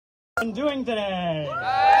Doing today?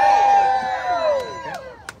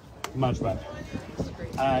 Much better.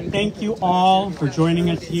 Thank you all for joining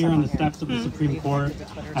us here on the steps of the Supreme Court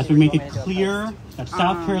as we make it clear that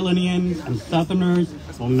South Carolinians and Southerners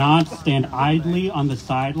will not stand idly on the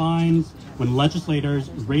sidelines when legislators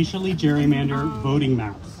racially gerrymander voting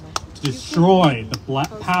maps to destroy the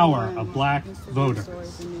power of black voters.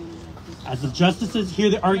 As the justices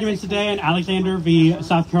hear the arguments today in Alexander v.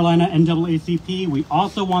 South Carolina NAACP, we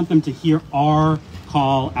also want them to hear our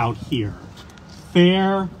call out here.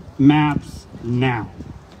 Fair maps now.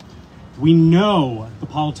 We know the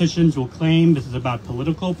politicians will claim this is about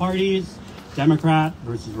political parties, Democrat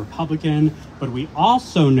versus Republican, but we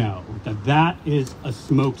also know that that is a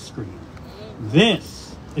smokescreen.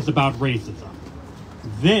 This is about racism.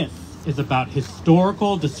 This is about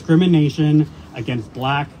historical discrimination against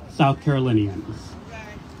black South Carolinians.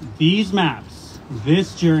 These maps,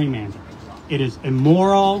 this gerrymander, it is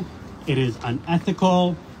immoral, it is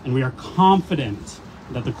unethical, and we are confident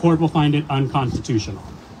that the court will find it unconstitutional.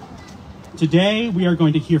 Today, we are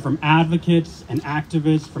going to hear from advocates and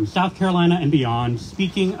activists from South Carolina and beyond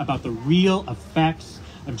speaking about the real effects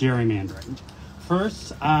of gerrymandering.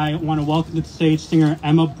 First, I want to welcome to the stage singer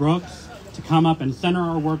Emma Brooks to come up and center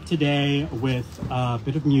our work today with a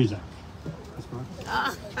bit of music.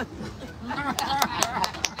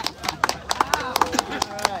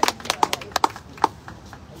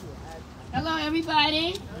 Hello,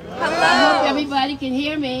 everybody. Hello. I hope everybody can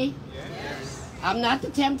hear me. Yes. I'm not the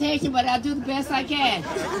Temptation, but I'll do the best I can.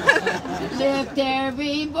 Lift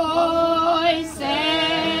every voice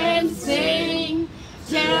and sing,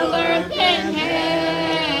 till earth and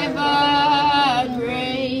heaven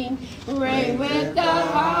ring, ring with the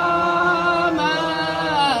harmonies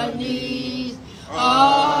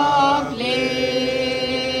of liberty.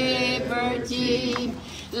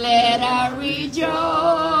 Let our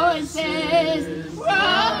rejoices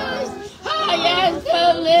rise high as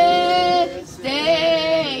the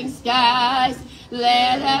lifting skies.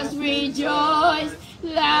 Let us rejoice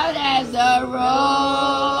loud as the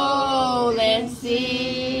rolling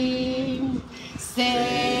sea.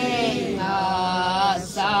 Sing a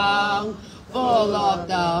song full of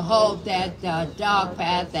the hope that the dark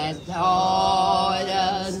path has taught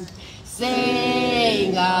us.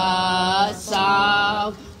 Sing a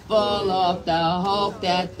song full of the hope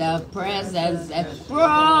that the presence has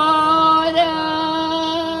brought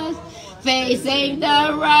us. Facing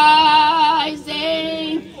the rising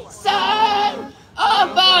sun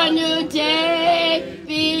of our new day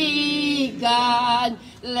begun.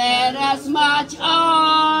 Let us march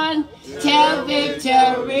on till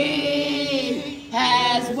victory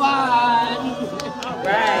has won. All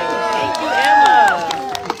right. Thank you, Emma.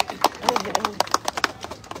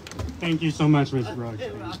 Thank you so much, Ms. Brooks.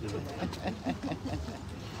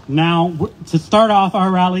 Now, to start off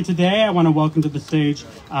our rally today, I want to welcome to the stage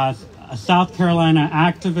a South Carolina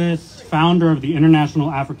activist, founder of the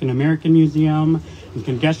International African American Museum, and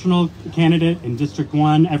congressional candidate in District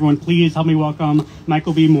 1. Everyone, please help me welcome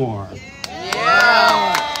Michael B. Moore.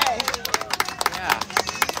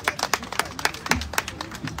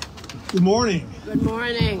 Good morning. Good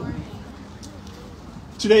morning.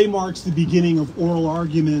 Today marks the beginning of oral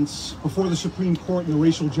arguments before the Supreme Court in the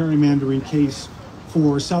racial gerrymandering case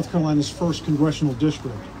for South Carolina's 1st congressional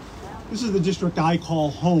district. This is the district I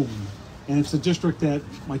call home, and it's the district that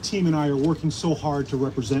my team and I are working so hard to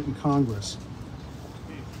represent in Congress.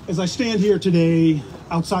 As I stand here today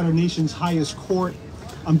outside our nation's highest court,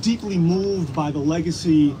 I'm deeply moved by the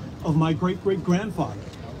legacy of my great-great-grandfather.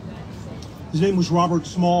 His name was Robert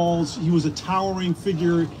Smalls. He was a towering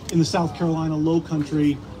figure in the South Carolina Low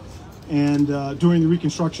Country and during the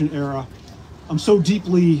Reconstruction era. I'm so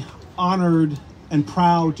deeply honored and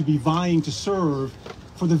proud to be vying to serve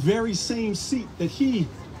for the very same seat that he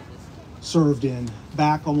served in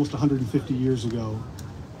back almost 150 years ago.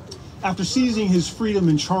 After seizing his freedom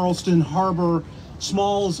in Charleston Harbor,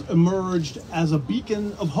 Smalls emerged as a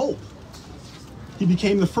beacon of hope. He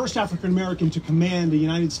became the first African-American to command a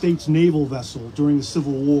United States naval vessel during the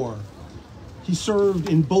Civil War. He served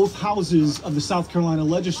in both houses of the South Carolina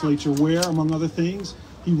legislature where, among other things,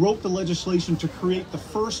 he wrote the legislation to create the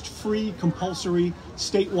first free, compulsory,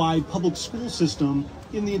 statewide public school system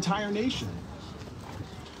in the entire nation.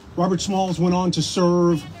 Robert Smalls went on to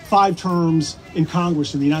serve 5 terms in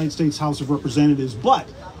Congress in the United States House of Representatives, but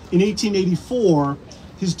in 1884,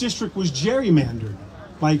 his district was gerrymandered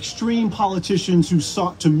by extreme politicians who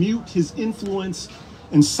sought to mute his influence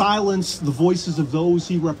and silence the voices of those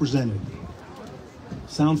he represented.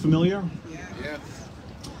 Sound familiar? Yes.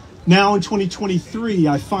 Now in 2023,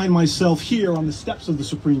 I find myself here on the steps of the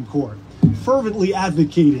Supreme Court, fervently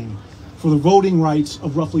advocating for the voting rights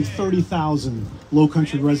of roughly 30,000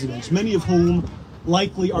 Low-Country residents, many of whom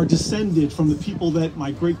likely are descended from the people that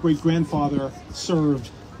my great-great-grandfather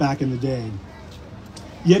served back in the day.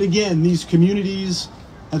 Yet again, these communities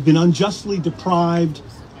have been unjustly deprived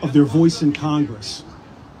of their voice in Congress.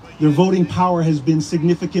 Their voting power has been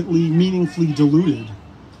significantly, meaningfully diluted,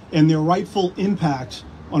 and their rightful impact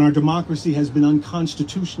on our democracy has been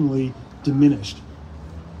unconstitutionally diminished.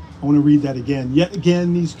 I want to read that again. Yet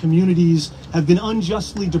again, these communities have been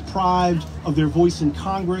unjustly deprived of their voice in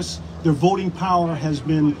Congress. Their voting power has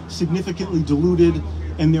been significantly diluted,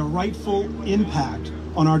 and their rightful impact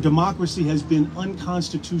on our democracy has been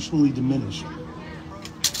unconstitutionally diminished.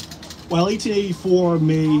 While 1884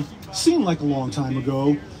 may seem like a long time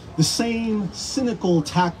ago, the same cynical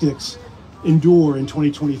tactics endure in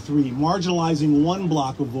 2023, marginalizing one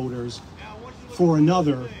block of voters for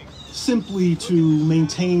another simply to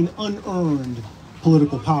maintain unearned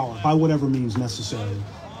political power by whatever means necessary.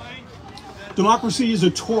 Democracy is a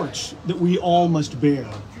torch that we all must bear,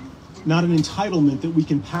 not an entitlement that we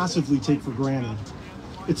can passively take for granted.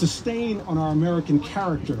 It's a stain on our American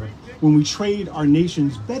character when we trade our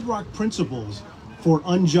nation's bedrock principles for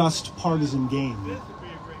unjust partisan gain.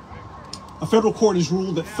 A federal court has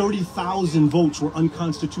ruled that 30,000 votes were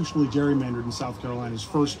unconstitutionally gerrymandered in South Carolina's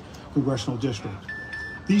 1st congressional district.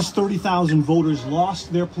 These 30,000 voters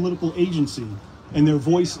lost their political agency and their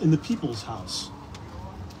voice in the People's House.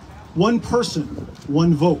 One person,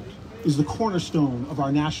 one vote is the cornerstone of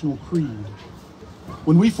our national creed.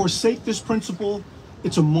 When we forsake this principle,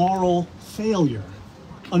 it's a moral failure,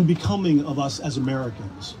 unbecoming of us as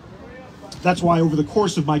Americans. That's why over the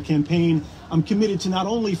course of my campaign, I'm committed to not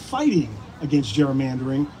only fighting against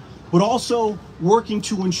gerrymandering, but also working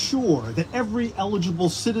to ensure that every eligible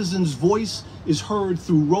citizen's voice is heard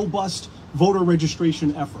through robust voter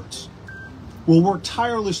registration efforts. We'll work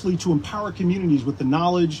tirelessly to empower communities with the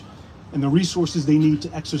knowledge and the resources they need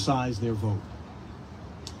to exercise their vote.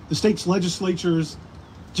 The state's legislature's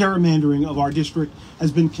gerrymandering of our district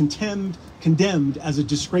has been condemned as a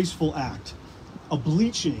disgraceful act, a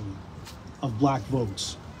bleaching of black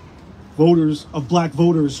votes. Black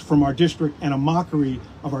voters from our district, and a mockery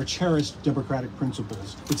of our cherished democratic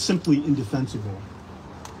principles. It's simply indefensible.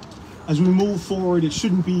 As we move forward, it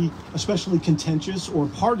shouldn't be especially contentious or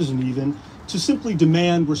partisan even to simply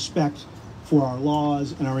demand respect for our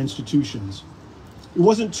laws and our institutions. It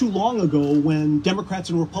wasn't too long ago when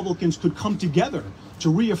Democrats and Republicans could come together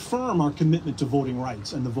to reaffirm our commitment to voting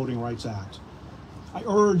rights and the Voting Rights Act. I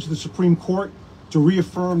urge the Supreme Court to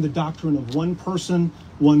reaffirm the doctrine of one person,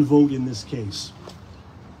 one vote in this case.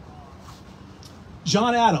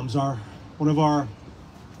 John Adams, one of our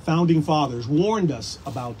founding fathers, warned us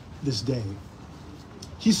about this day.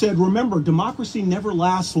 He said, "Remember, democracy never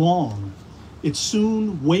lasts long. It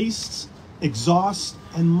soon wastes, exhausts,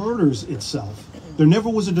 and murders itself. There never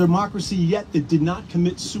was a democracy yet that did not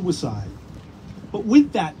commit suicide." But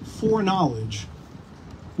with that foreknowledge,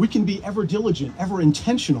 we can be ever diligent, ever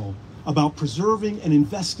intentional about preserving and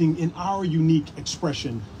investing in our unique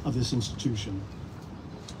expression of this institution.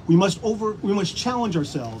 We must challenge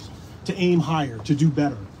ourselves to aim higher, to do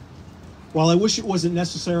better. While I wish it wasn't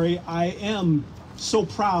necessary, I am so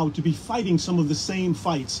proud to be fighting some of the same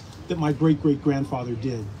fights that my great-great-grandfather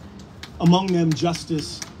did, among them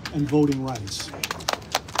justice and voting rights.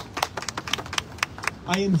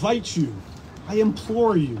 I invite you, I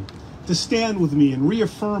implore you to stand with me in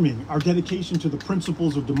reaffirming our dedication to the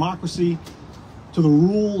principles of democracy, to the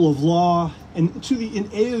rule of law, and to the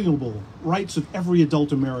inalienable rights of every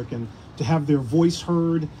adult American to have their voice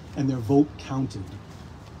heard and their vote counted.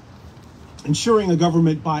 Ensuring a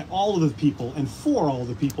government by all of the people and for all of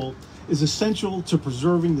the people is essential to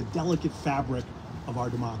preserving the delicate fabric of our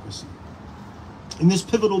democracy. In this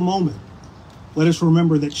pivotal moment, let us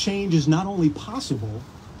remember that change is not only possible,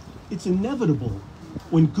 it's inevitable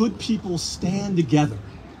when good people stand together.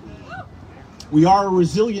 We are a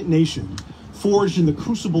resilient nation, forged in the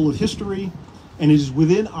crucible of history, and it is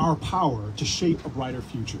within our power to shape a brighter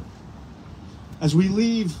future. As we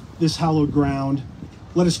leave this hallowed ground,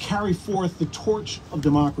 let us carry forth the torch of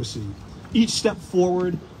democracy, each step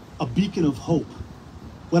forward a beacon of hope.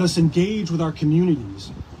 Let us engage with our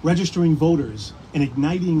communities, registering voters and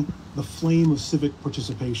igniting the flame of civic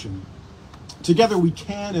participation. Together we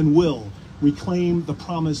can and will reclaim the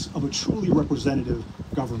promise of a truly representative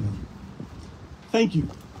government. Thank you,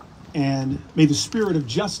 and may the spirit of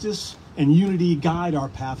justice and unity guide our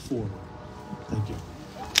path forward. Thank you.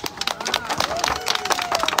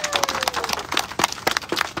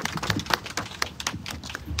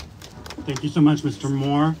 Thank you so much, Mr.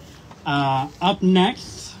 Moore. Up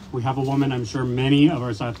next, we have a woman I'm sure many of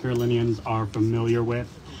our South Carolinians are familiar with,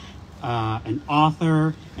 an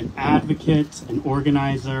author, an advocate, an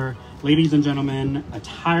organizer, ladies and gentlemen, a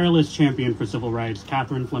tireless champion for civil rights,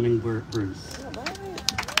 Catherine Fleming Bruce.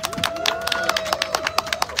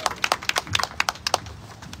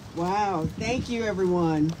 Wow, thank you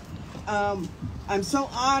everyone. I'm so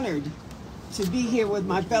honored to be here with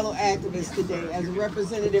my fellow activists today as a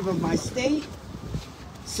representative of my state,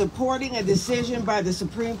 supporting a decision by the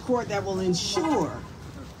Supreme Court that will ensure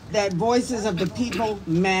that voices of the people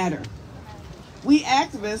matter. We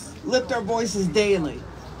activists lift our voices daily,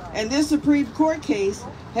 and this Supreme Court case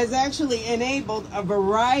has actually enabled a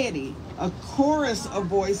variety, a chorus of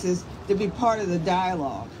voices to be part of the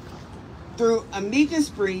dialogue. Through amicus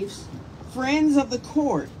briefs, friends of the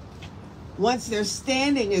court, once their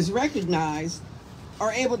standing is recognized,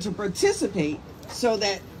 are able to participate so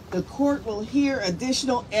that the court will hear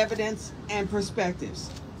additional evidence and perspectives.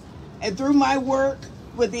 And through my work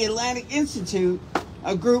with the Atlantic Institute,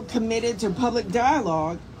 a group committed to public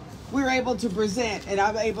dialogue, we're able to present and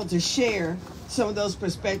I'm able to share some of those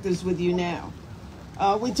perspectives with you now.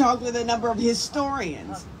 We talked with a number of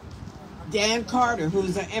historians. Dan Carter,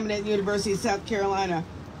 who's an eminent University of South Carolina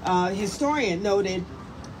historian, noted,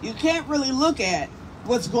 you can't really look at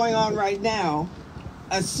what's going on right now,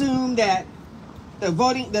 assume that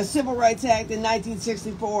the Civil Rights Act in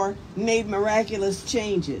 1964 made miraculous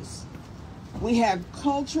changes. We have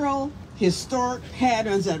cultural, historic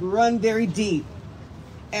patterns that run very deep.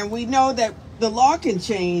 And we know that the law can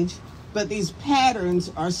change, but these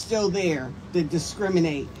patterns are still there that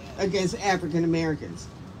discriminate against African Americans.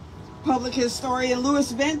 Public historian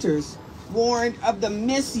Louis Venters warned of the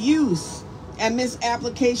misuse and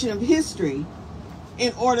misapplication of history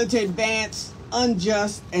in order to advance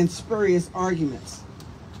unjust and spurious arguments.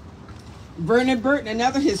 Vernon Burton,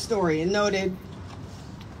 another historian, noted,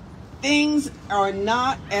 things are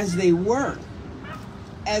not as they were,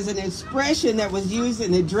 as an expression that was used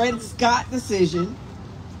in the Dred Scott decision,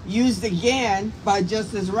 used again by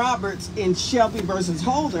Justice Roberts in Shelby versus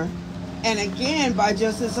Holder, and again by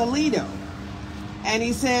Justice Alito. And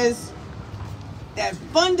he says that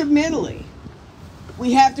fundamentally,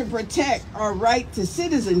 we have to protect our right to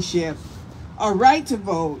citizenship, our right to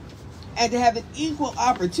vote, and to have an equal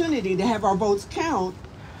opportunity to have our votes count.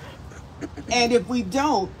 And if we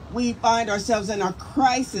don't, we find ourselves in a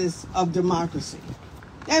crisis of democracy.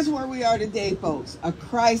 That's where we are today, folks, a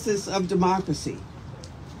crisis of democracy.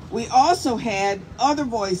 We also had other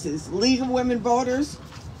voices, League of Women Voters,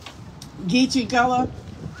 Geechee Gullah,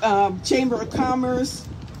 Chamber of Commerce,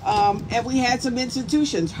 and we had some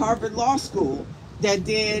institutions, Harvard Law School, that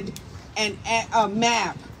did a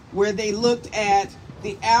map where they looked at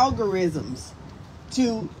the algorithms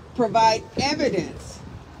to provide evidence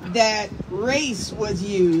that race was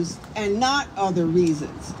used and not other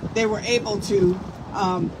reasons. They were able to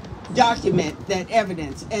document that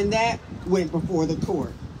evidence, and that went before the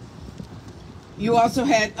court. You also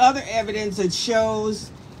had other evidence that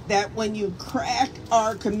shows that when you crack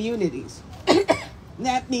our communities,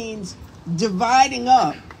 that means dividing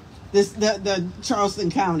up the Charleston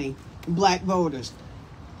County black voters.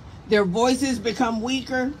 Their voices become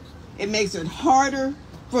weaker. It makes it harder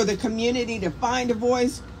for the community to find a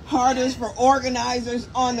voice, harder for organizers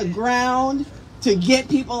on the ground to get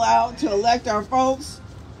people out to elect our folks.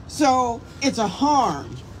 So it's a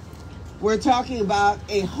harm. We're talking about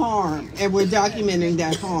a harm, and we're documenting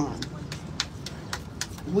that harm.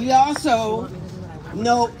 We also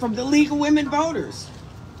know from the League of Women Voters,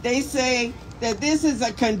 they say that this is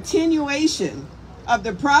a continuation of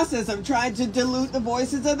the process of trying to dilute the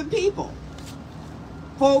voices of the people.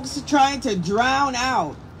 Folks trying to drown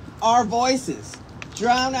out our voices,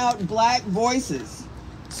 drown out black voices,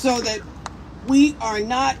 so that we are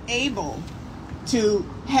not able to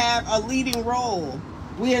have a leading role.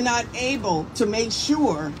 We are not able to make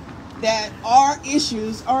sure that our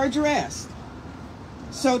issues are addressed.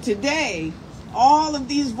 So today, all of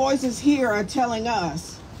these voices here are telling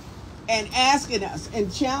us and asking us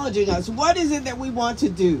and challenging us, what is it that we want to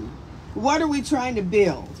do? What are we trying to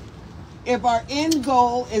build? If our end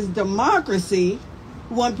goal is democracy,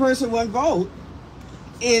 one person, one vote,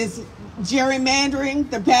 is gerrymandering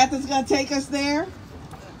the path that's going to take us there?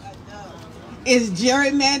 Is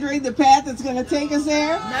gerrymandering the path that's going to take us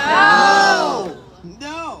there? No.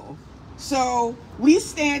 No. So we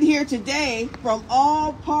stand here today from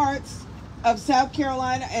all parts of South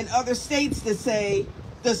Carolina and other states to say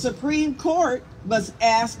the Supreme Court must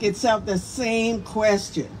ask itself the same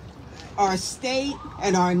question. Our state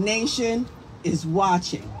and our nation is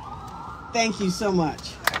watching. Thank you so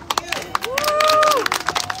much.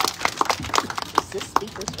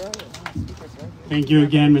 Thank you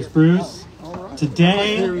again, Ms. Bruce.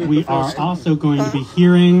 Today, we are also going to be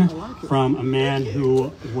hearing from a man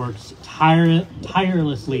who works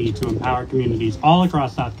tirelessly to empower communities all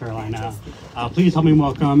across South Carolina. Please help me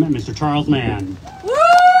welcome Mr. Charles Mann.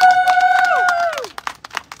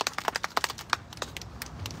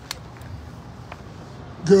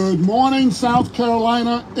 Good morning, South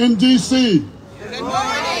Carolina and D.C. Good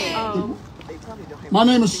morning. My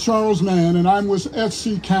name is Charles Mann, and I'm with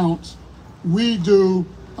SC Counts. We did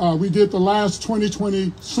the last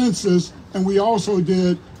 2020 census, and we also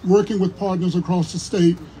did, working with partners across the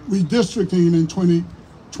state, redistricting in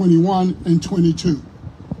 2021 and 22.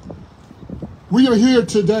 We are here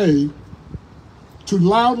today to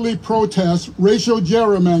loudly protest racial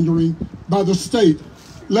gerrymandering by the state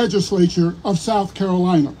legislature of South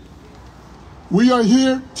Carolina. We are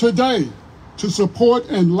here today to support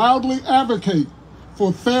and loudly advocate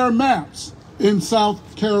for fair maps in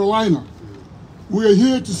South Carolina. We are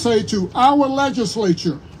here to say to our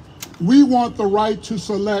legislature, we want the right to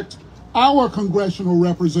select our congressional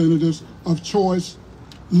representatives of choice,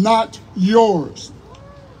 not yours.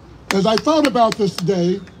 As I thought about this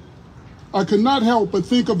day, I could not help but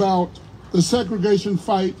think about the segregation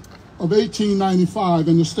fight of 1895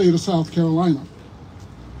 in the state of South Carolina.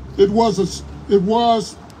 It was the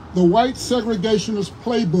white segregationist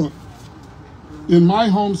playbook in my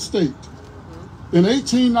home state. In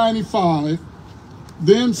 1895,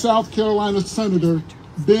 then South Carolina Senator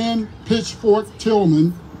Ben Pitchfork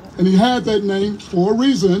Tillman, and he had that name for a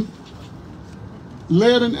reason,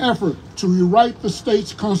 led an effort to rewrite the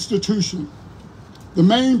state's constitution. The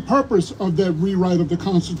main purpose of that rewrite of the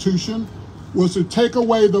Constitution was to take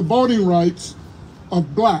away the voting rights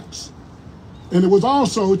of blacks. And it was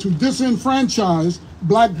also to disenfranchise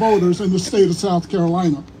black voters in the state of South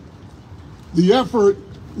Carolina. The effort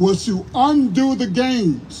was to undo the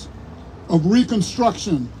gains of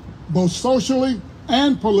Reconstruction, both socially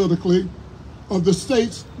and politically, of the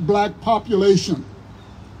state's black population.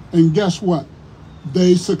 And guess what?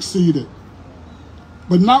 They succeeded.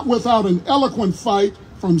 But not without an eloquent fight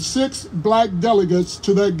from 6 black delegates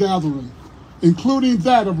to that gathering, including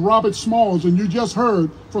that of Robert Smalls, and you just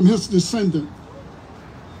heard from his descendant.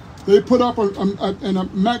 They put up a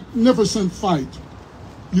magnificent fight.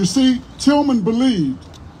 You see, Tillman believed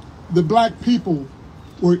the black people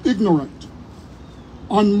were ignorant,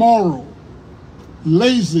 unmoral,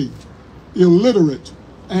 lazy, illiterate,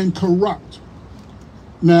 and corrupt.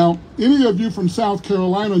 Now, any of you from South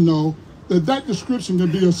Carolina know that that description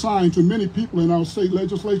can be assigned to many people in our state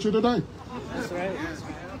legislature today. That's right.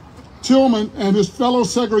 Tillman and his fellow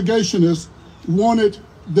segregationists wanted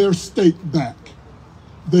their state back.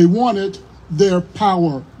 They wanted their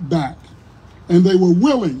power back. And they were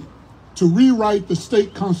willing to rewrite the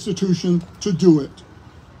state constitution to do it.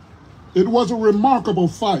 It was a remarkable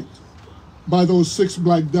fight by those 6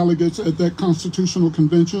 black delegates at that constitutional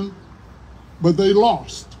convention, but they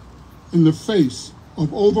lost in the face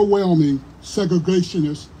of overwhelming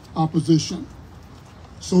segregationist opposition.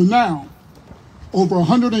 So now, over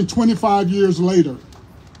 125 years later,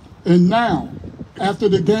 and now, after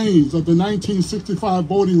the gains of the 1965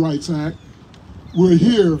 Voting Rights Act, we're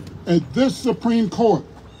here at this Supreme Court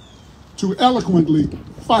to eloquently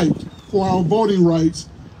fight for our voting rights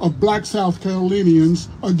of black South Carolinians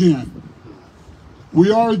again.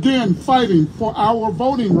 We are again fighting for our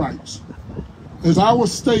voting rights as our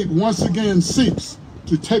state once again seeks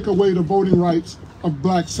to take away the voting rights of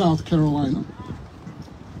black South Carolina.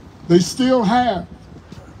 They still have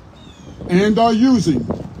and are using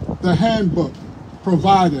the handbook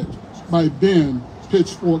provided by Ben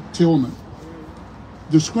Pitchfork Tillman.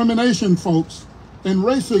 Discrimination, folks, and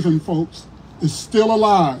racism, folks, is still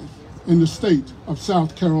alive in the state of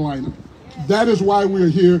South Carolina. That is why we're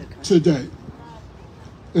here today.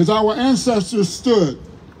 As our ancestors stood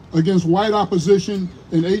against white opposition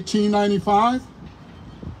in 1895,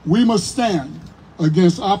 we must stand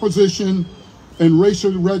against opposition and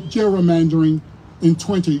racial gerrymandering in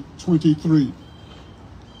 2023.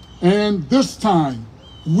 And this time,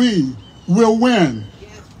 we will win.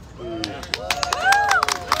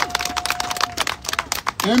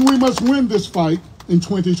 And we must win this fight in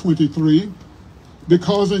 2023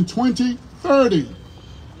 because in 2030,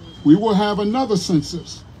 we will have another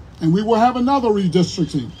census and we will have another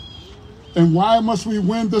redistricting. And why must we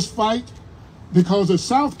win this fight? Because if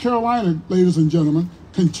South Carolina, ladies and gentlemen,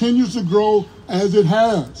 continues to grow as it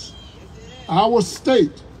has, our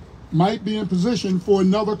state might be in position for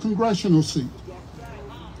another congressional seat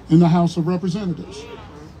in the House of Representatives.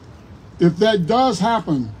 If that does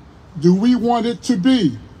happen, do we want it to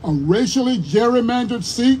be a racially gerrymandered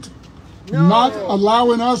seat not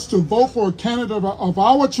allowing us to vote for a candidate of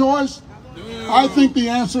our choice, I think the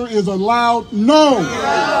answer is a loud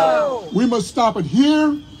no. We must stop it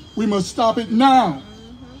here. We must stop it now.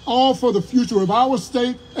 All for the future of our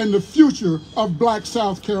state and the future of Black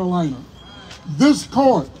South Carolina. This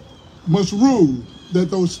court must rule that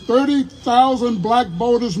those 30,000 black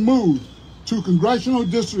voters moved to Congressional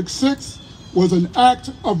District 6 was an act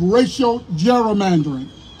of racial gerrymandering.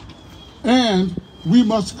 And we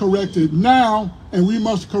must correct it now, and we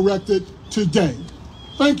must correct it today.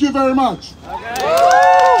 Thank you very much.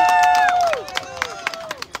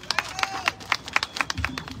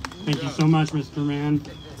 Thank you so much, Mr. Rand.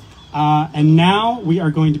 And now we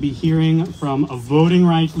are going to be hearing from a voting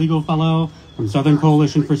rights legal fellow from Southern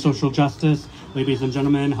Coalition for Social Justice. Ladies and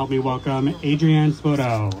gentlemen, help me welcome Adrienne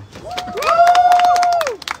Spoto.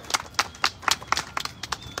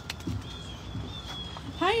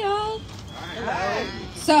 Hi, y'all.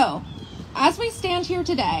 So, as we stand here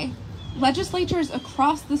today, legislatures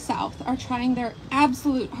across the South are trying their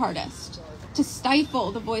absolute hardest to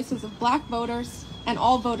stifle the voices of black voters and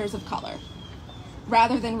all voters of color.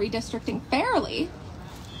 Rather than redistricting fairly,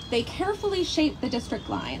 they carefully shape the district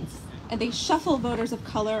lines and they shuffle voters of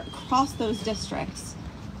color across those districts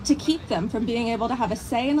to keep them from being able to have a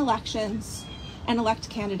say in elections and elect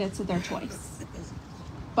candidates of their choice.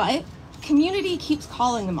 But community keeps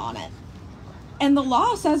calling them on it, and the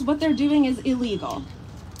law says what they're doing is illegal.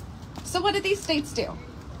 So what did these states do?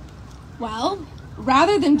 Well,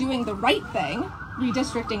 rather than doing the right thing,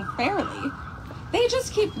 redistricting fairly, they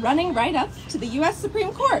just keep running right up to the U.S.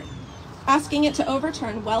 Supreme Court, asking it to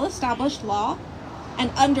overturn well-established law and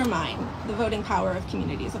undermine the voting power of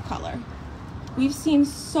communities of color. We've seen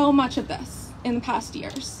so much of this in the past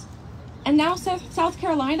years, and now South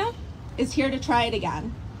Carolina is here to try it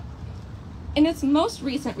again. In its most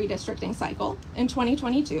recent redistricting cycle, in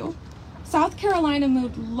 2022, South Carolina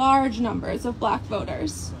moved large numbers of black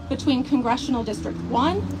voters between Congressional District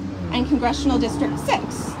 1 and Congressional District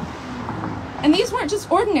 6. And these weren't just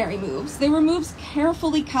ordinary moves, they were moves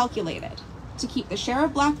carefully calculated to keep the share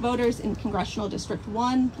of black voters in Congressional District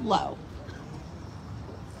 1 low.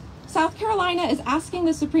 South Carolina is asking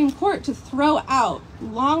the Supreme Court to throw out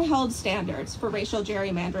long-held standards for racial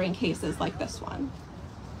gerrymandering cases like this one.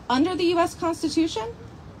 Under the U.S. Constitution,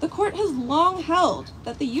 the court has long held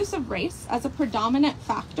that the use of race as a predominant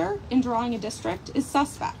factor in drawing a district is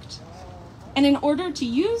suspect. And in order to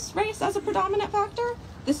use race as a predominant factor,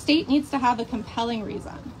 the state needs to have a compelling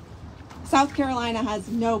reason. South Carolina has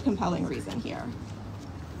no compelling reason here.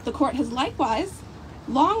 The court has likewise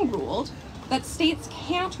long ruled that states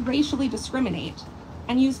can't racially discriminate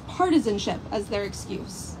and use partisanship as their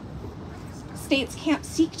excuse. States can't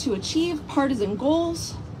seek to achieve partisan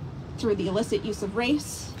goals through the illicit use of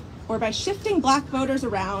race or by shifting black voters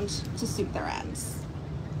around to suit their ends.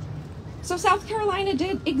 So South Carolina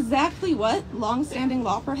did exactly what long-standing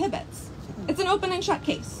law prohibits. It's an open and shut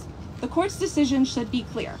case. The court's decision should be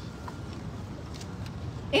clear.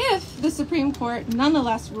 If the Supreme Court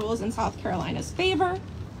nonetheless rules in South Carolina's favor,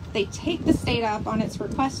 they take the state up on its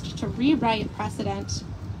request to rewrite precedent.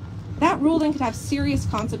 That ruling could have serious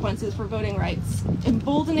consequences for voting rights,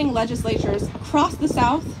 emboldening legislatures across the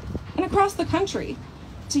South and across the country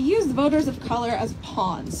to use voters of color as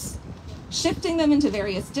pawns, shifting them into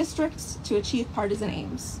various districts to achieve partisan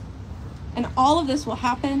aims. And all of this will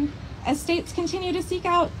happen as states continue to seek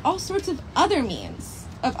out all sorts of other means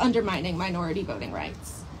of undermining minority voting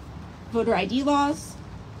rights. Voter ID laws,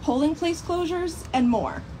 polling place closures, and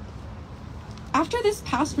more. After this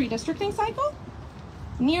past redistricting cycle,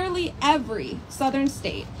 nearly every southern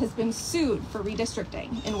state has been sued for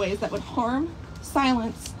redistricting in ways that would harm,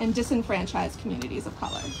 silence, and disenfranchise communities of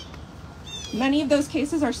color. Many of those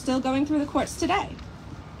cases are still going through the courts today.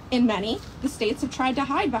 In many, the states have tried to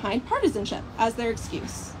hide behind partisanship as their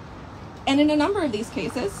excuse. And in a number of these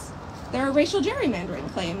cases, there are racial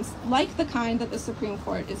gerrymandering claims like the kind that the Supreme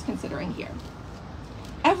Court is considering here.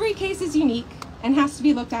 Every case is unique and has to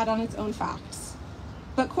be looked at on its own facts.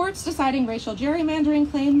 But courts deciding racial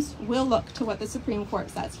gerrymandering claims will look to what the Supreme Court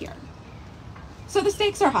says here. So the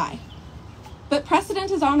stakes are high, but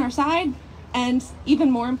precedent is on our side, and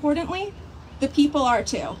even more importantly, the people are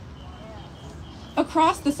too.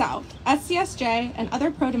 Across the South, SCSJ and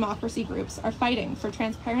other pro-democracy groups are fighting for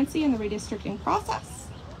transparency in the redistricting process,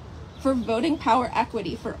 for voting power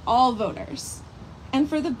equity for all voters, and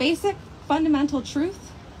for the basic fundamental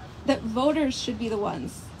truth that voters should be the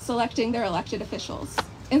ones selecting their elected officials,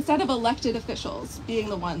 instead of elected officials being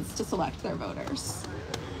the ones to select their voters.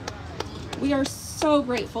 We are so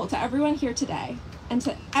grateful to everyone here today and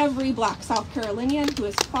to every Black South Carolinian who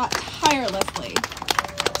has fought tirelessly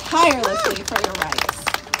tirelessly for your rights.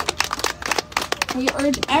 We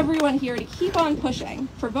urge everyone here to keep on pushing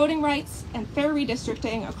for voting rights and fair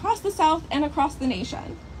redistricting across the South and across the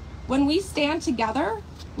nation. When we stand together,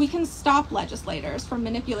 we can stop legislators from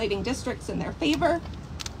manipulating districts in their favor,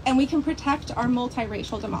 and we can protect our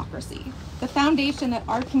multiracial democracy, the foundation that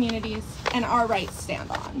our communities and our rights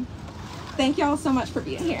stand on. Thank you all so much for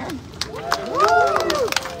being here.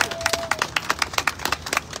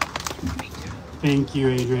 Thank you,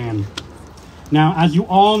 Adrienne. Now, as you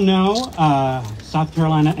all know, South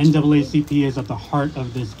Carolina NAACP is at the heart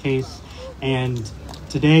of this case, and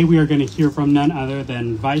today we are going to hear from none other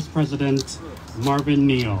than Vice President Marvin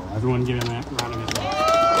Neal. Everyone give him a round of applause.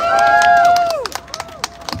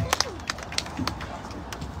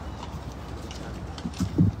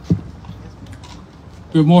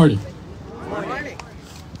 Good morning. Good morning.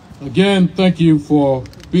 Again, thank you for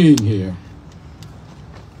being here.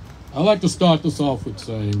 I'd like to start this off with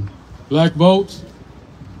saying, Black votes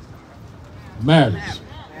matters.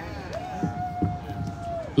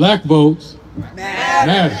 Black votes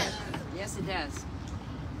matters. Yes, it does.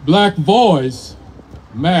 Black voice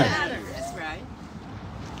matters. That's right.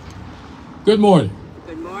 Good morning.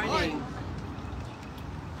 Good morning.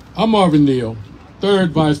 I'm Marvin Neal,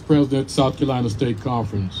 3rd Vice President, South Carolina State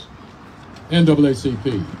Conference,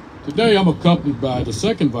 NAACP. Today I'm accompanied by the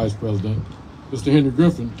 2nd Vice President, Mr. Henry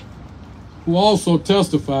Griffin, who also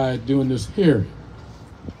testified during this hearing.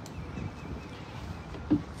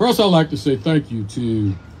 First, I'd like to say thank you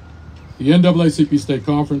to the NAACP State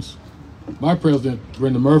Conference, my president,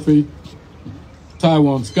 Brenda Murphy,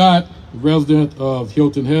 Taiwan Scott, the resident of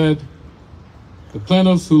Hilton Head, the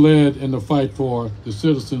plaintiffs who led in the fight for the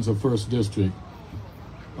citizens of 1st District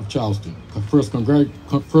of Charleston, the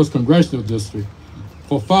 1st Congressional District,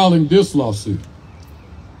 for filing this lawsuit.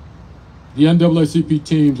 The NAACP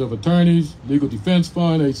teams of attorneys, Legal Defense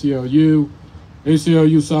Fund, ACLU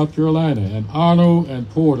South Carolina, and Arnold and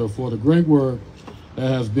Porter for the great work that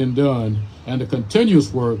has been done and the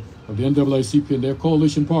continuous work of the NAACP and their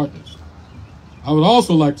coalition partners. I would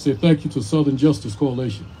also like to say thank you to Southern Justice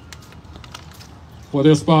Coalition for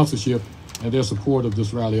their sponsorship and their support of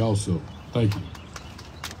this rally also. Thank you.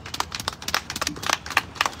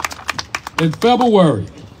 In February,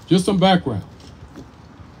 just some background,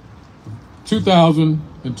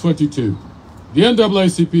 2022, the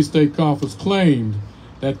NAACP State Conference claimed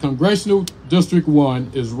that Congressional District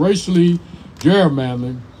 1 is racially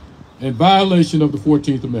gerrymandering in violation of the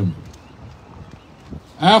 14th Amendment.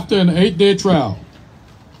 After an 8-day trial,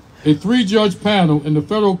 a 3-judge panel in the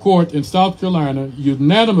federal court in South Carolina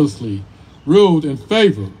unanimously ruled in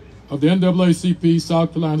favor of the NAACP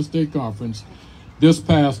South Carolina State Conference this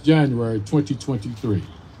past January 2023.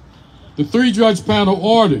 The 3-judge panel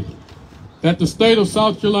ordered that the state of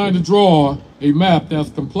South Carolina draw a map that's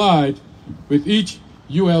complied with each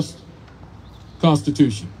U.S.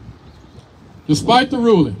 Constitution. Despite the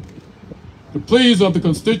ruling, the pleas of the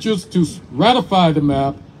constituents to ratify the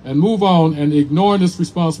map and move on and ignoring its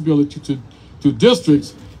responsibility to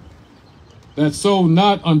districts that so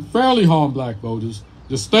not unfairly harm black voters,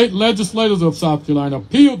 the state legislators of South Carolina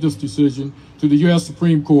appealed this decision to the U.S.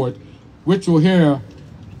 Supreme Court, which will hear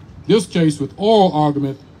this case with oral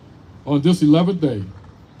argument on this 11th day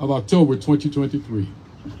of October 2023.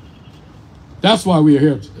 That's why we are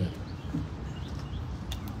here today.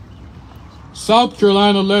 South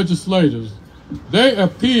Carolina legislators, they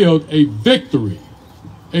appealed a victory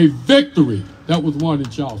that was won in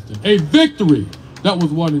Charleston, a victory that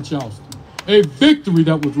was won in Charleston, a victory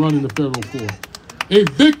that was run in the federal court, a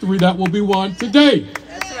victory that will be won today.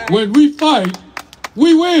 Right. When we fight,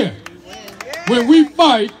 we win. When we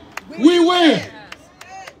fight, we win.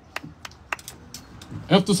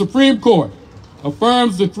 If the Supreme Court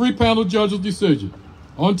affirms the 3-panel judge's decision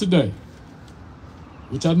on today,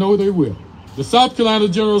 which I know they will, the South Carolina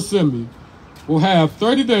General Assembly will have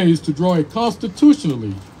 30 days to draw a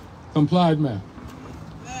constitutionally complied map.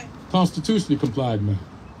 Constitutionally complied map.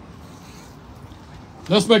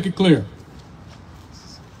 Let's make it clear.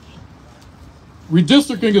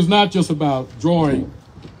 Redistricting is not just about drawing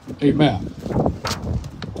a map.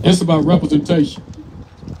 It's about representation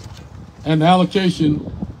and the allocation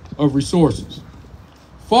of resources.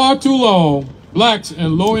 Far too long, blacks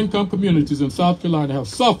and low-income communities in South Carolina have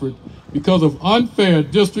suffered because of unfair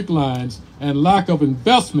district lines and lack of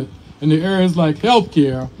investment in the areas like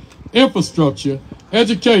healthcare, infrastructure,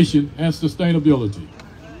 education, and sustainability.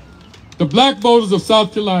 The black voters of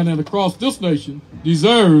South Carolina and across this nation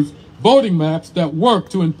deserve voting maps that work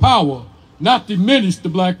to empower, not diminish the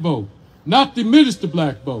black vote. Not diminish the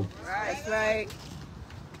black vote. That's right.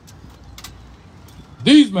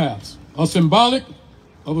 These maps are symbolic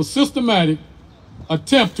of a systematic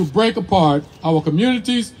attempt to break apart our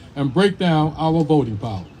communities and break down our voting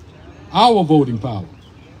power. Our voting power.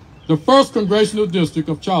 The 1st Congressional District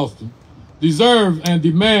of Charleston deserves and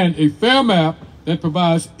demands a fair map that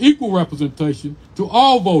provides equal representation to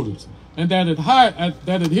all voters and that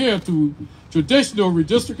adhere to traditional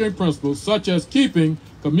redistricting principles such as keeping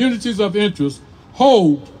communities of interest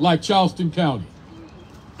whole like Charleston County.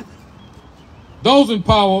 Those in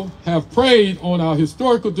power have preyed on our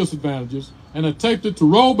historical disadvantages and attempted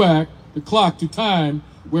to roll back the clock to time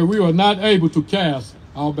where we were not able to cast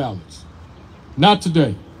our ballots. Not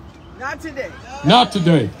today. Not today. Not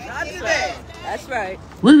today. Not today. That's right.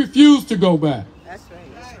 We refuse to go back. That's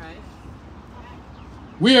right. That's right.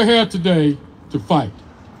 We are here today to fight.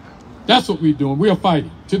 That's what we're doing. We are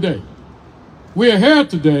fighting today. We are here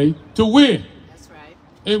today to win. That's right.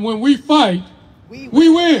 And when we fight, we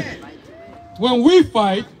win. When we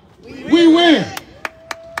fight, we win.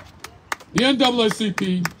 The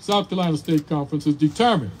NAACP South Carolina State Conference is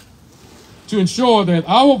determined to ensure that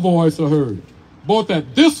our voice are heard, both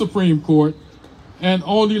at this Supreme Court and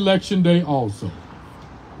on Election Day also.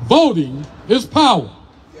 Voting is power.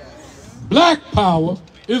 Black power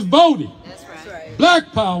is voting. That's right.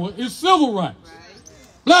 Black power is civil rights.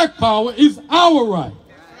 Black power is our right.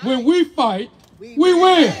 When we fight, we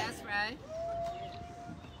win. That's right.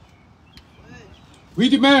 We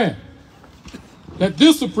demand that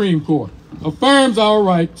this Supreme Court affirms our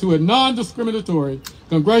right to a non-discriminatory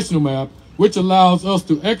congressional map which allows us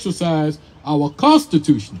to exercise our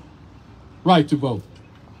constitutional right to vote.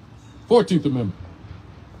 14th Amendment.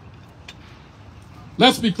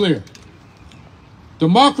 Let's be clear.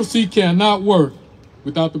 Democracy cannot work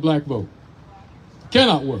without the black vote. It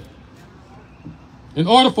cannot work. In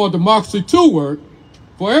order for democracy to work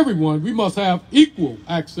for everyone, we must have equal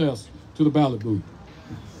access to the ballot booth.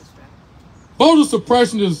 Voter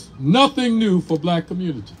suppression is nothing new for black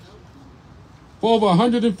communities. For over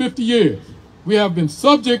 150 years, we have been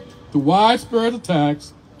subject to widespread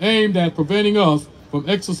attacks aimed at preventing us from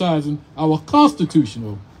exercising our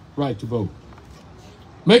constitutional right to vote.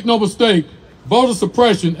 Make no mistake, voter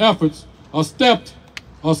suppression efforts are steeped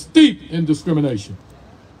in discrimination.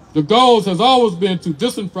 The goal has always been to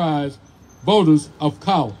disenfranchise voters of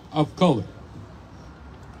color.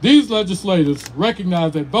 These legislators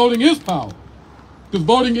recognize that voting is power, because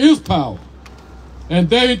voting is power, and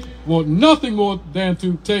they want nothing more than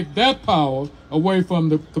to take that power away from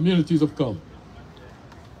the communities of color.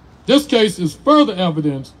 This case is further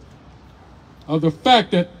evidence of the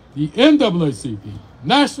fact that the NAACP,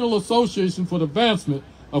 National Association for the Advancement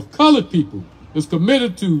of Colored People, is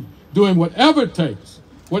committed to doing whatever it takes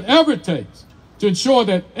to ensure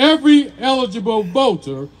that every eligible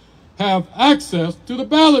voter have access to the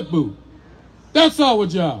ballot booth. That's our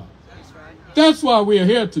job. That's right. That's why we are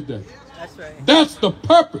here today. That's right. That's the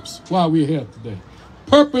purpose why we're here today.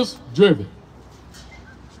 Purpose driven.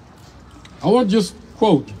 I want to just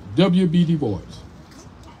quote W.B. Du Bois.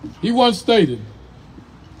 He once stated,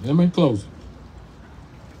 let me close.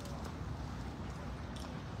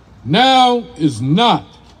 Now is not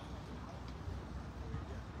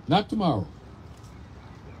tomorrow.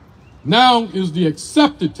 Now is the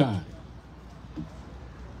accepted time.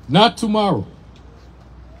 Not tomorrow.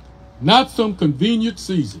 Not some convenient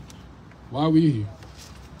season while we're here.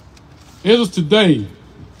 It is today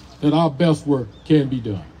that our best work can be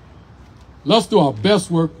done. Let's do our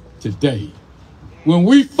best work today. When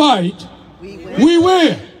we fight, we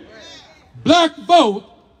win. Black vote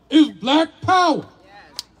is black power.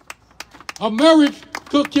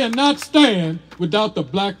 America cannot stand without the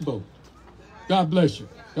black vote. God bless you.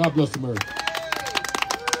 God bless America.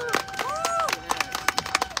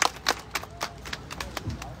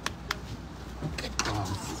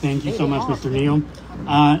 Thank you so much, Mr. Neal.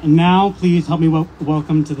 And now, please help me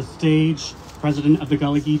welcome to the stage President of the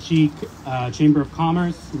Gullah Geechee Chamber of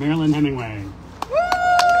Commerce, Marilyn Hemingway.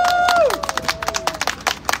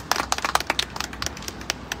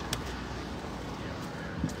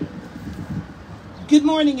 Good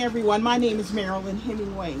morning, everyone. My name is Marilyn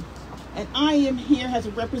Hemingway, and I am here as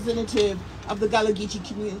a representative of the Gullah Geechee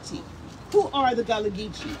community. Who are the Gullah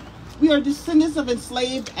Geechee? We are descendants of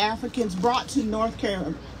enslaved Africans brought to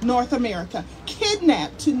North America,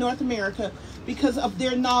 kidnapped to North America because of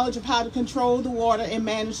their knowledge of how to control the water and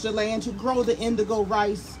manage the land to grow the indigo,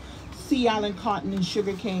 rice, sea island cotton, and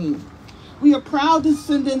sugar cane. We are proud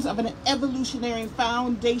descendants of an evolutionary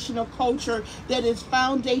foundational culture that is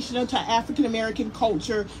foundational to African American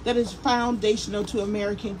culture, that is foundational to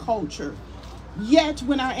American culture. Yet,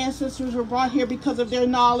 when our ancestors were brought here because of their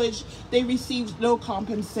knowledge, they received no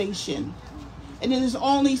compensation. And it is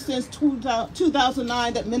only since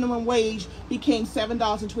 2009 that minimum wage became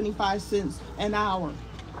 $7.25 an hour.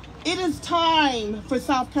 It is time for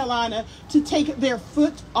South Carolina to take their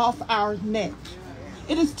foot off our neck.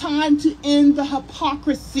 It is time to end the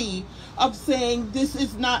hypocrisy of saying this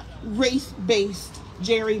is not race-based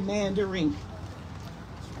gerrymandering.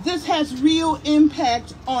 This has real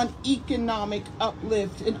impact on economic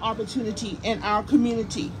uplift and opportunity in our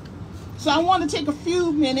community. So I want to take a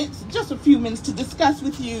few minutes, just a few minutes, to discuss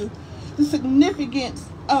with you the significance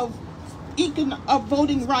of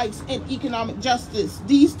voting rights and economic justice.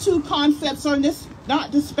 These two concepts are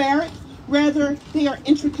not disparate, rather they are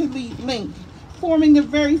intricately linked, forming the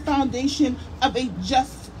very foundation of a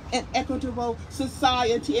just and equitable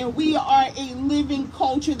society. And we are a living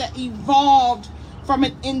culture that evolved from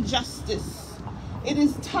an injustice. It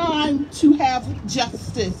is time to have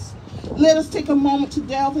justice. Let us take a moment to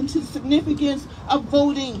delve into the significance of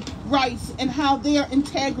voting rights and how they are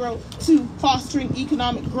integral to fostering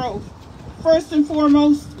economic growth. First and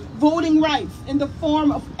foremost, voting rights in the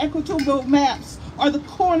form of equitable maps are the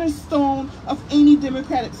cornerstone of any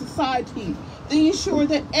democratic society. They ensure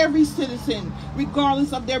that every citizen,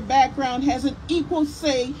 regardless of their background, has an equal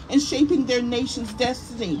say in shaping their nation's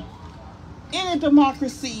destiny. In a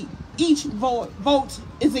democracy, each vote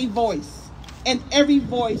is a voice, and every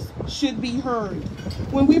voice should be heard.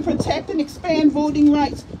 When we protect and expand voting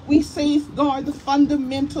rights, we safeguard the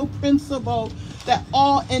fundamental principle that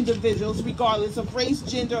all individuals, regardless of race,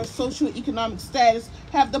 gender, or socioeconomic status,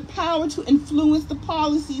 have the power to influence the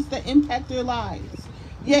policies that impact their lives.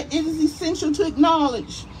 Yet it is essential to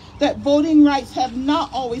acknowledge that voting rights have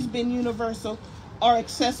not always been universal or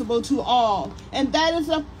accessible to all. And that is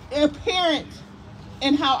apparent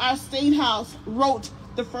in how our State House wrote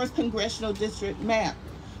the first congressional district map.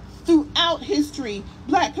 Throughout history,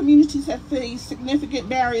 Black communities have faced significant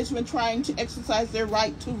barriers when trying to exercise their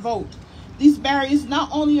right to vote. These barriers not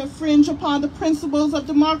only infringe upon the principles of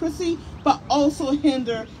democracy, but also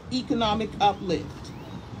hinder economic uplift.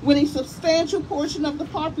 When a substantial portion of the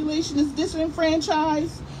population is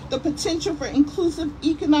disenfranchised, the potential for inclusive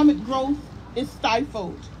economic growth is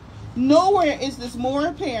stifled. Nowhere is this more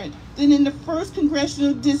apparent than in the first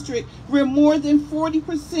congressional district, where more than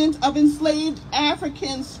 40% of enslaved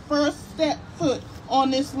Africans first stepped foot on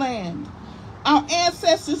this land. Our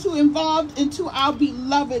ancestors who evolved into our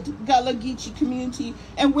beloved Gullah Geechee community,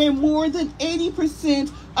 and where more than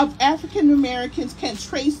 80% of African Americans can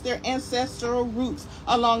trace their ancestral roots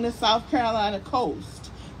along the South Carolina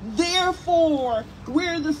coast. Therefore,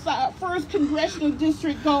 where the first congressional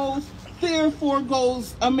district goes, therefore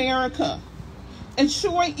goes America.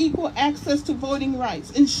 Ensuring equal access to voting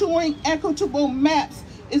rights, ensuring equitable maps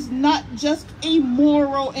is not just a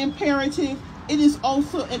moral imperative, it is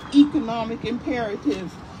also an economic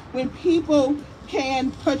imperative. When people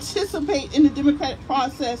can participate in the democratic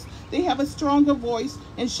process, they have a stronger voice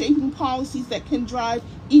in shaping policies that can drive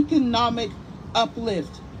economic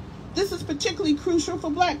uplift. This is particularly crucial for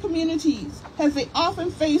Black communities, as they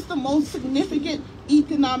often face the most significant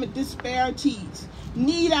economic disparities.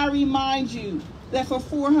 Need I remind you that for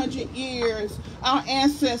 400 years, our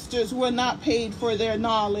ancestors were not paid for their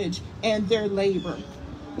knowledge and their labor.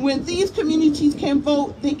 When these communities can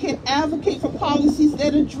vote, they can advocate for policies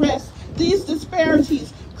that address these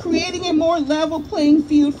disparities, creating a more level playing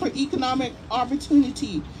field for economic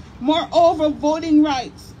opportunity. Moreover, voting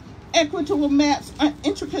rights, equitable maps are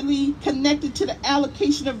intricately connected to the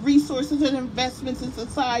allocation of resources and investments in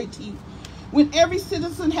society. When every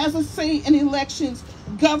citizen has a say in elections,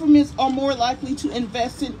 governments are more likely to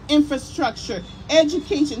invest in infrastructure,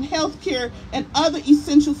 education, healthcare, and other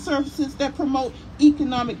essential services that promote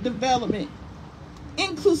economic development.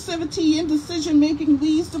 Inclusivity in decision-making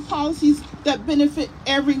leads to policies that benefit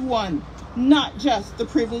everyone, not just the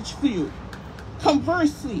privileged few.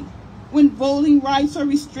 Conversely, when voting rights are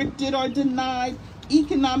restricted or denied,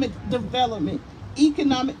 economic development,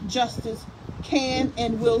 economic justice can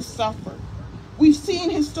and will suffer. We've seen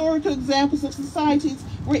historical examples of societies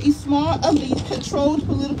where a small elite controlled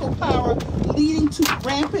political power, leading to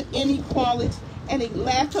rampant inequality and a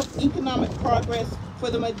lack of economic progress for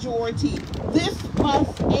the majority. This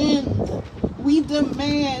must end. We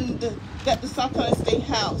demand that the South Carolina State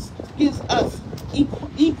House gives us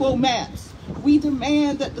equal maps. We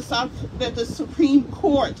demand that the Supreme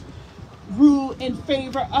Court rule in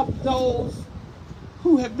favor of those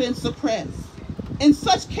who have been suppressed. In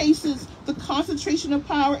such cases, the concentration of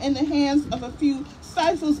power in the hands of a few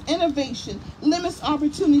stifles innovation, limits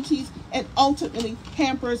opportunities, and ultimately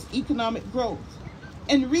hampers economic growth.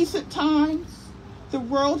 In recent times, the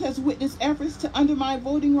world has witnessed efforts to undermine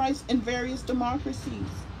voting rights in various democracies.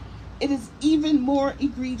 it is even more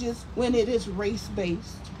egregious when it is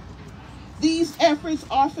race-based. These efforts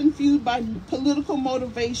are often fueled by political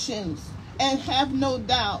motivations, and have no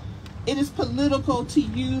doubt it is political to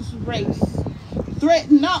use race.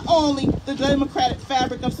 Threaten not only the democratic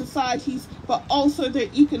fabric of societies, but also their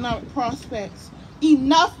economic prospects.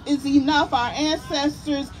 Enough is enough. Our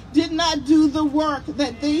ancestors did not do the work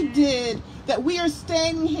that they did, that we are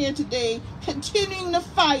standing here today continuing to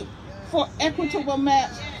fight for equitable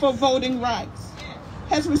maps for voting rights.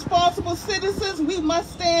 As responsible citizens, we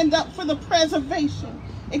must stand up for the preservation,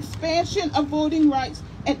 expansion of voting rights,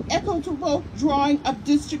 and equitable drawing of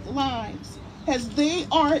district lines, as they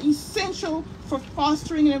are essential for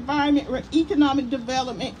fostering an environment where economic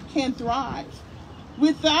development can thrive.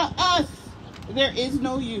 Without us, there is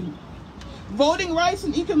no you. Voting rights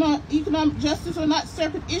and economic justice are not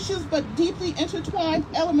separate issues, but deeply intertwined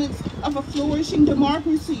elements of a flourishing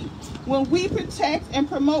democracy. When we protect and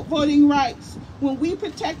promote voting rights, when we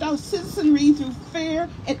protect our citizenry through fair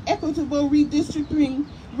and equitable redistricting,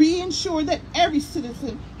 we ensure that every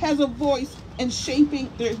citizen has a voice in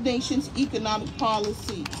shaping their nation's economic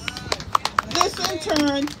policies. This in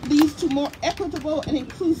turn leads to more equitable and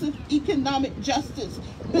inclusive economic justice,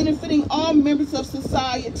 benefiting all members of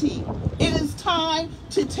society. It is time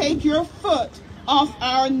to take your foot off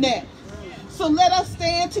our neck. So let us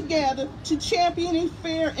stand together to champion a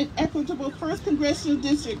fair and equitable 1st Congressional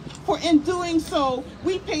District, for in doing so,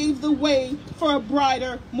 we pave the way for a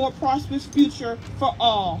brighter, more prosperous future for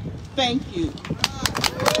all. Thank you.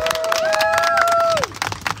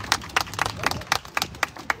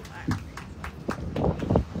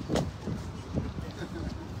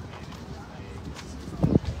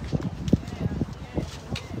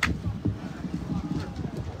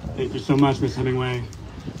 Thank you so much, Ms. Hemingway.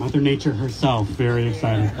 Mother Nature herself, very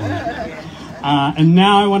excited for it. And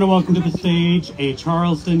now I want to welcome to the stage a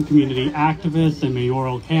Charleston community activist and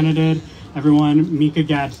mayoral candidate, everyone, Mika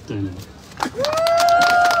Gadsden.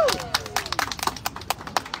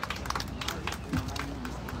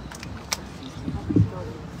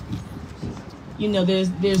 You know,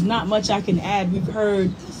 there's not much I can add. We've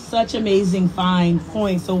heard such amazing, fine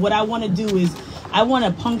points. So what I want to do is I want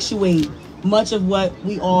to punctuate much of what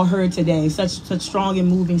we all heard today, such strong and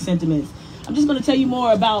moving sentiments. I'm just going to tell you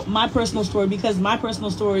more about my personal story, because my personal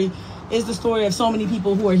story is the story of so many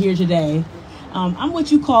people who are here today. I'm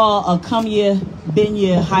what you call a come-ya,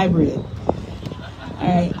 been-ya hybrid. All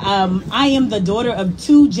right. I am the daughter of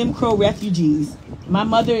 2 Jim Crow refugees. My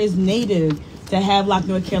mother is native to Havelock,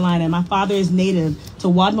 North Carolina, and my father is native to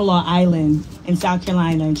Wadmalaw Island in South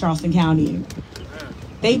Carolina in Charleston County.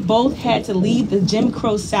 They both had to leave the Jim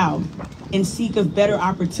Crow South in seek of better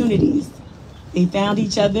opportunities. They found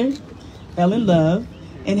each other, fell in love,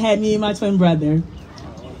 and had me and my twin brother.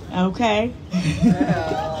 Okay?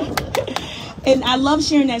 And I love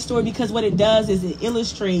sharing that story because what it does is it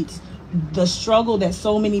illustrates the struggle that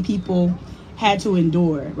so many people had to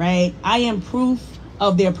endure, right? I am proof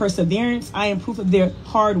of their perseverance. I am proof of their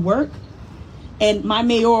hard work. And my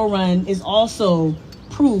mayoral run is also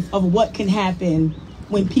proof of what can happen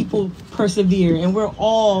when people persevere, and we're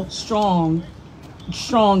all strong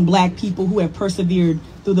Black people who have persevered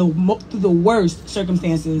through the worst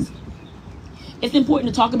circumstances. It's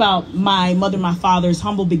important to talk about my mother and my father's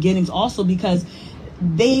humble beginnings also, because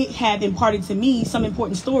they have imparted to me some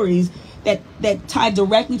important stories that tie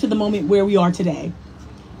directly to the moment where we are today.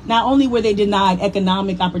 Not only were they denied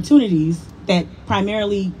economic opportunities that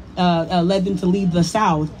primarily led them to leave the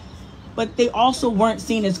South, but they also weren't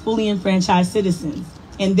seen as fully enfranchised citizens.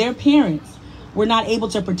 And their parents were not able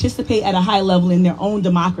to participate at a high level in their own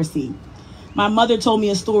democracy. My mother told me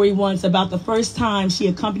a story once about the first time she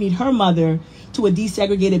accompanied her mother to a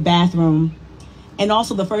desegregated bathroom, and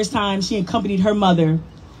also the first time she accompanied her mother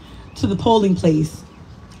to the polling place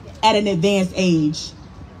at an advanced age.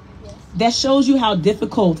 That shows you how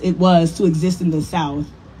difficult it was to exist in the South.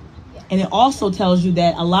 And it also tells you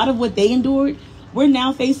that a lot of what they endured, we're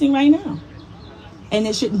now facing right now. And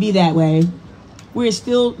it shouldn't be that way. We're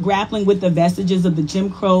still grappling with the vestiges of the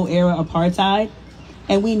Jim Crow era apartheid,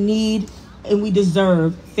 and we need and we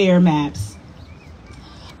deserve fair maps.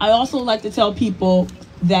 I also like to tell people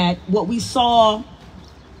that what we saw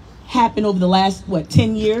happen over the last,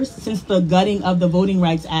 10 years since the gutting of the Voting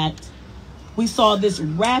Rights Act, we saw this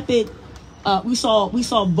rapid, we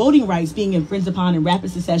saw voting rights being infringed upon in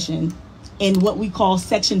rapid succession in what we call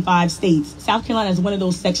Section 5 states. South Carolina is one of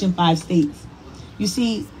those Section 5 states. You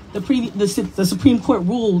see, the Supreme Court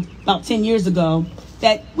ruled about 10 years ago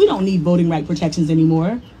that we don't need voting right protections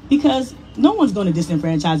anymore because No one's going to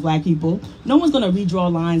disenfranchise black people. No one's going to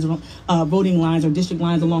redraw lines, voting lines or district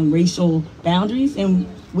lines along racial boundaries. And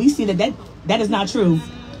we see that is not true.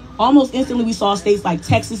 Almost instantly, we saw states like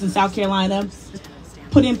Texas and South Carolina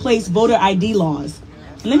put in place voter ID laws.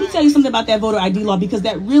 And let me tell you something about that voter ID law, because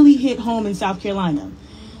that really hit home in South Carolina.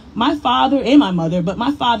 My father and my mother, but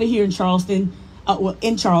my father here in Charleston,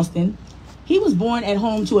 he was born at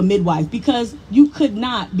home to a midwife, because you could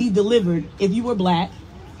not be delivered if you were black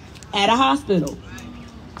at a hospital.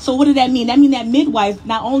 So what did that mean? That means that midwife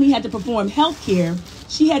not only had to perform health care,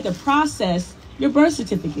 she had to process your birth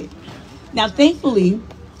certificate. Now, thankfully,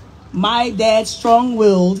 my dad's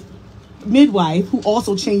strong-willed midwife, who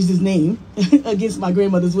also changed his name against my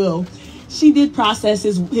grandmother's will, she did process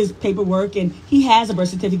his paperwork, and he has a birth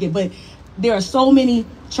certificate. But there are so many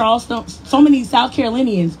South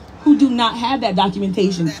Carolinians who do not have that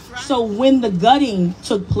documentation. So when the gutting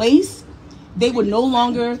took place, they were no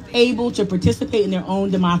longer able to participate in their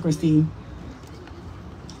own democracy.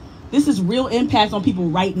 This is real impact on people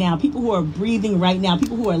right now, people who are breathing right now,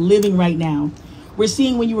 people who are living right now. We're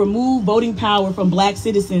seeing when you remove voting power from black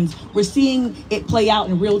citizens, we're seeing it play out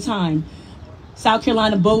in real time. South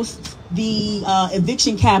Carolina boasts the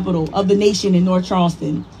eviction capital of the nation in North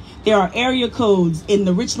Charleston. There are area codes in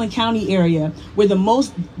the Richland County area where the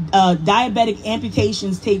most diabetic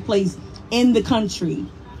amputations take place in the country.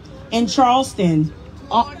 In Charleston,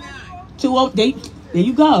 there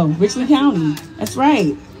you go, Richland County. That's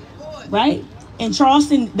right, right? In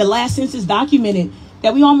Charleston, the last census documented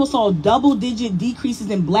that we almost saw double-digit decreases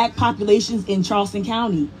in black populations in Charleston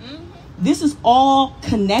County. This is all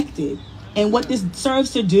connected. And what this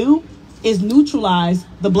serves to do is neutralize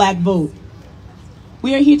the black vote.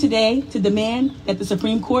 We are here today to demand that the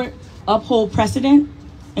Supreme Court uphold precedent,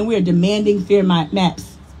 and we are demanding fair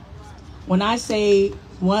maps. When I say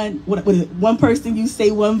one person, you say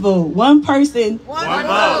one vote. One person, one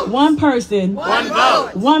vote. One person, one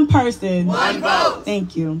vote. One person, one vote.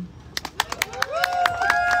 Thank you.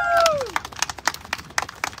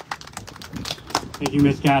 Thank you,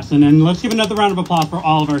 Ms. Gasson. And let's give another round of applause for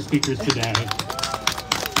all of our speakers today.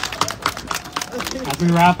 As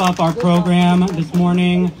we wrap up our program this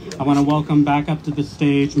morning, I want to welcome back up to the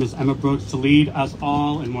stage Ms. Emma Brooks to lead us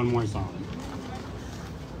all in one more song.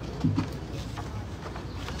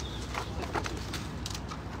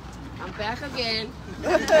 I'm back again.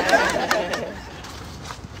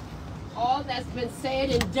 All that's been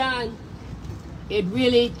said and done, it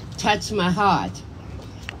really touched my heart.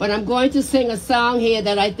 But I'm going to sing a song here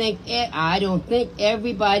that I don't think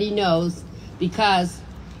everybody knows, because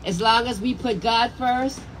as long as we put God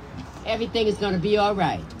first, everything is going to be all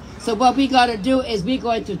right. So what we're going to do is we're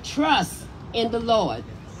going to trust in the Lord.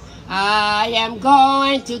 I am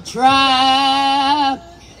going to trust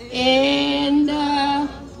in the...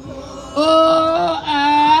 Oh,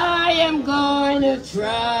 I am going to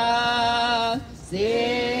trust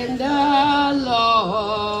in the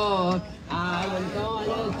Lord. I am going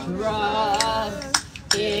to trust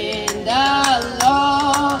in the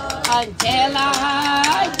Lord until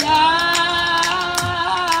I die.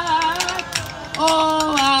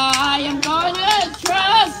 Oh, I am going to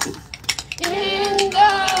trust in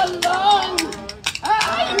the Lord.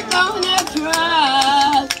 I am going to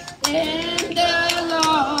trust in the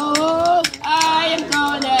Lord. I am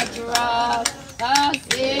going to trust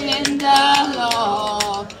in the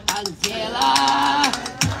Lord until I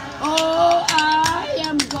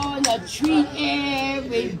am going to treat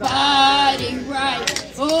everybody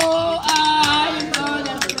right. Oh, I am going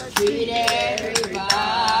to treat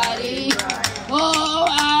everybody. Oh,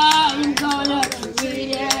 I am going to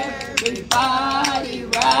treat everybody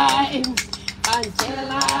right until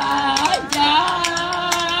I die.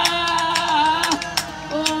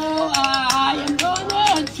 Oh, I am going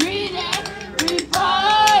to treat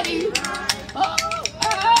everybody. Oh,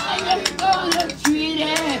 I am going to treat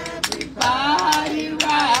everybody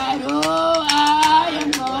right. Oh, I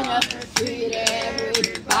am going to treat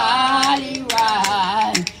everybody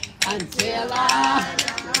right until I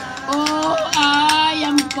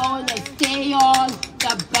am going to stay on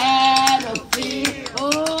the battlefield.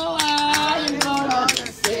 Oh, I am going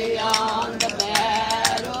to stay on the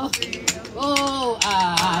battlefield. Oh,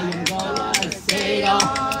 I am going to stay on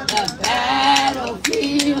the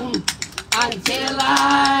battlefield until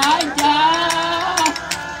I die.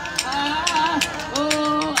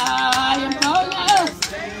 Oh, I am going to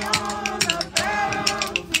stay on the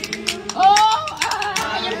battlefield. Oh,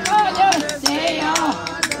 I am going to stay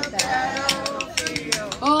on the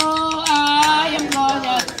battlefield. Oh,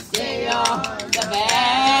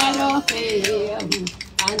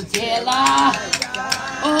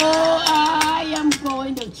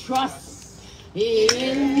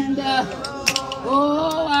 in the,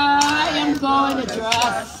 oh, I am going to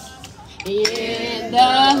trust in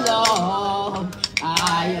the Lord.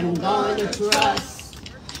 I am going to trust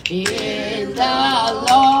in the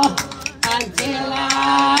Lord until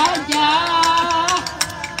I die.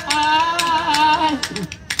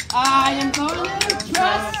 I am going to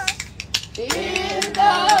trust in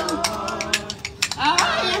the Lord. I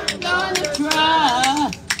am going to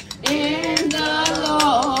trust in the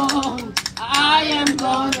Lord. I am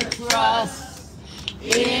going to trust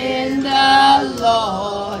in the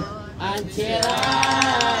Lord until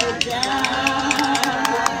I die.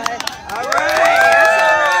 All right.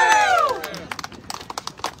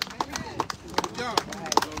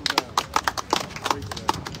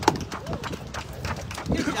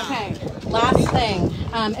 Okay, last thing.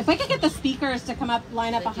 If I could get the speakers to come up,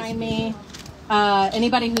 line up behind me,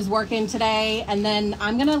 anybody who's working today, and then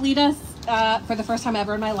I'm going to lead us for the first time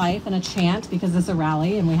ever in my life in a chant, because this is a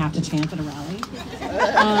rally and we have to chant at a rally.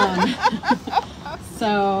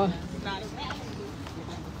 So,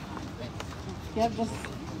 yep,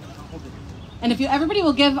 and if you, everybody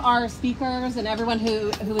will give our speakers and everyone who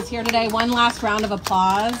is here today one last round of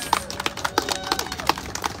applause.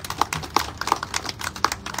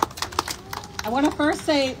 I want to first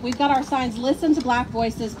say we've got our signs, listen to Black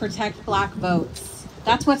voices, protect Black votes.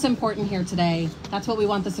 That's what's important here today. That's what we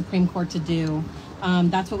want the Supreme Court to do.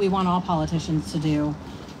 That's what we want all politicians to do.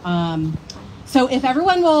 So if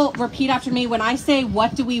everyone will repeat after me, when I say,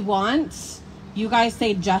 what do we want? You guys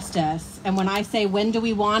say justice. And when I say, when do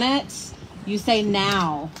we want it? You say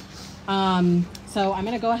now. So I'm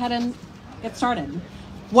going to go ahead and get started.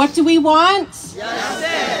 What do we want?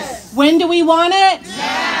 Justice. When do we want it?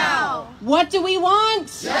 Now. What do we want?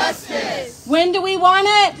 Justice. When do we want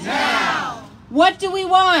it? Now. What do we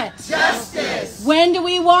want? Justice. When do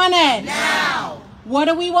we want it? Now. What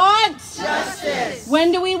do we want? Justice.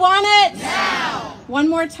 When do we want it? Now. One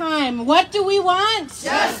more time. What do we want?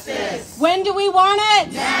 Justice. When do we want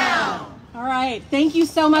it? Now. All right. Thank you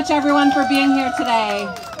so much, everyone, for being here today.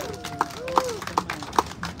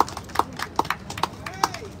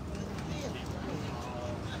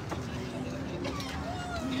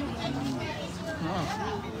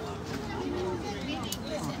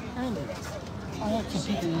 I had some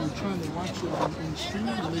people who were trying to watch it on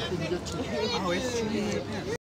streaming and they couldn't get to it. Oh, it's